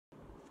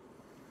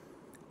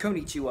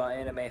Konnichiwa,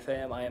 anime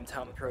fam. I am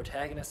Tom, the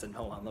protagonist, and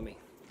hold on, let me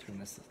turn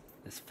this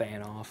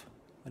fan off.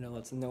 I know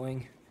that's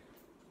annoying.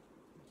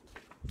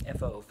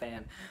 FO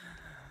fan.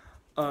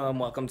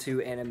 Welcome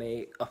to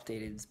Anime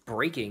Updated's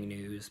breaking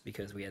news,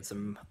 because we had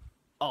some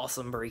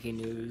awesome breaking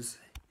news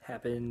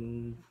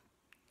happen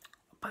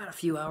about a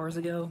few hours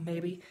ago,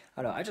 maybe.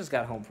 I don't know. I just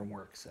got home from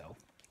work, so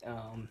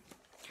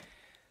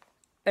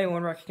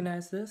anyone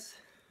recognize this?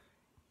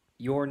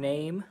 Your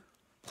Name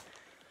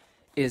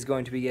is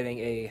going to be getting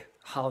a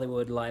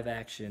Hollywood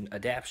live-action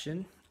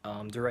adaptation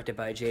directed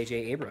by J.J.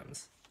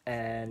 Abrams.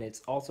 And it's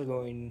also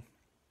going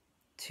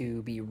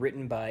to be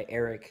written by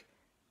Eric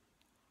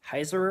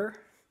Heiserer.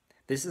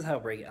 This is how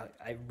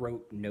I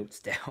wrote notes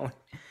down.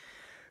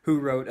 Who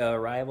wrote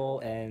Arrival,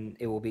 and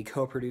it will be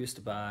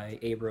co-produced by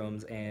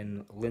Abrams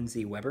and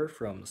Lindsay Weber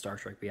from Star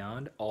Trek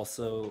Beyond.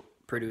 Also,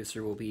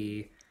 producer will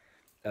be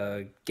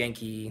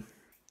Genki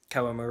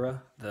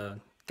Kawamura,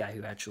 the guy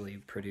who actually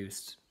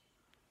produced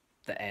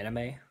the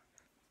anime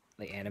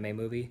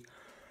movie.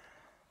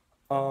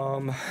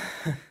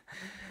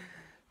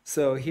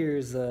 So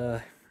here's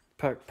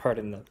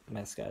pardon the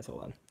mess, guys.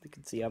 Hold on. You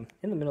can see I'm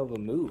in the middle of a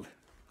move.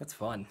 That's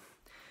fun.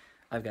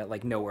 I've got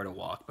like nowhere to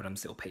walk, but I'm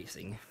still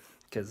pacing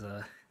because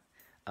I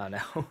don't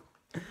know.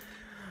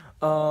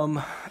 All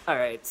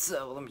right.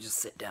 So let me just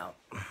sit down.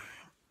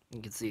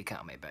 You can see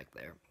Akame back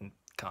there.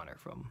 Connor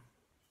from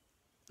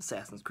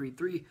Assassin's Creed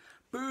 3.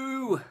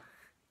 Boo!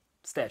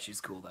 Statue's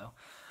cool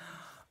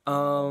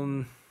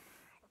though.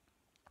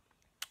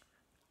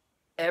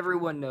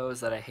 Everyone knows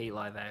that I hate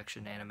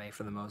live-action anime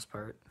for the most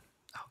part.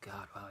 Oh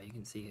god, wow, you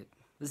can see it.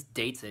 This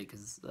dates it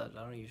because I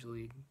don't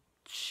usually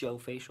show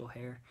facial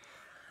hair.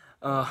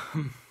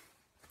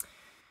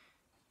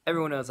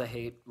 Everyone knows I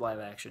hate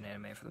live-action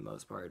anime for the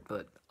most part,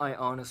 but I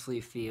honestly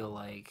feel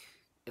like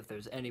if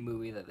there's any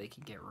movie that they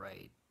can get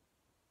right,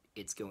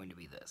 it's going to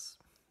be this.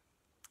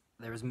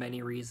 There's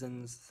many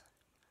reasons.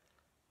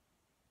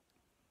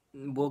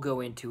 We'll go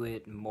into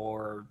it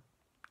more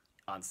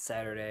on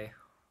Saturday,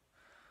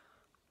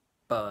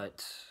 or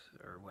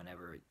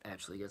whenever it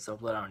actually gets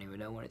uploaded. I don't even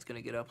know when it's going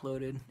to get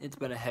uploaded. It's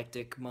been a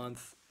hectic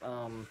month.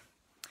 But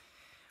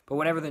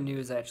whenever the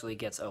news actually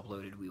gets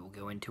uploaded, we will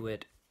go into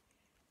it.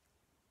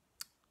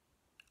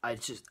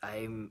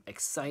 I'm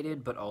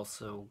excited, but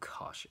also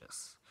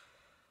cautious.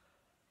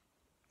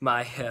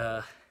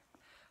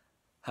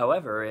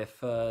 However,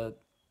 if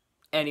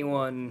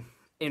anyone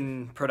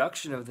in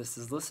production of this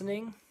is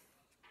listening,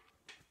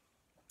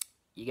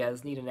 you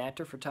guys need an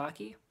actor for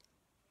Taki?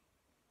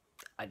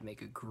 I'd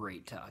make a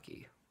great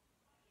Taki.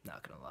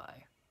 Not gonna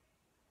lie.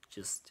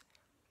 Just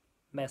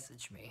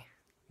message me.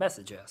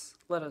 Message us.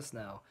 Let us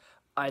know.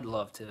 I'd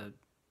love to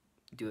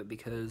do it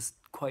because,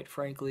 quite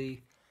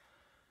frankly,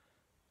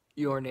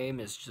 Your Name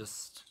is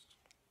just...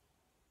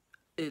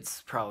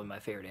 It's probably my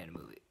favorite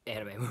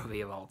anime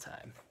movie of all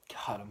time.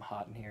 God, I'm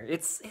hot in here.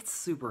 It's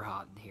super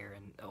hot in here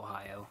in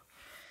Ohio.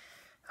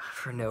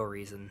 For no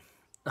reason.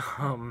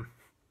 But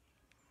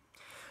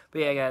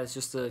yeah, guys,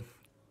 just a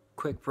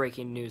quick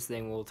breaking news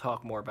thing. We'll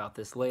talk more about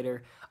this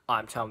later.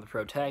 I'm Tom, the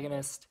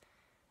protagonist.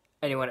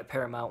 Anyone at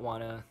Paramount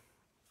want to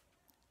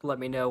let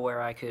me know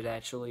where I could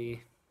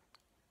actually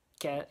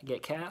get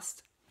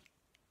cast?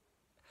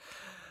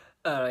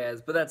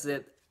 Guys, but that's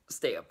it.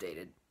 Stay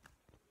updated.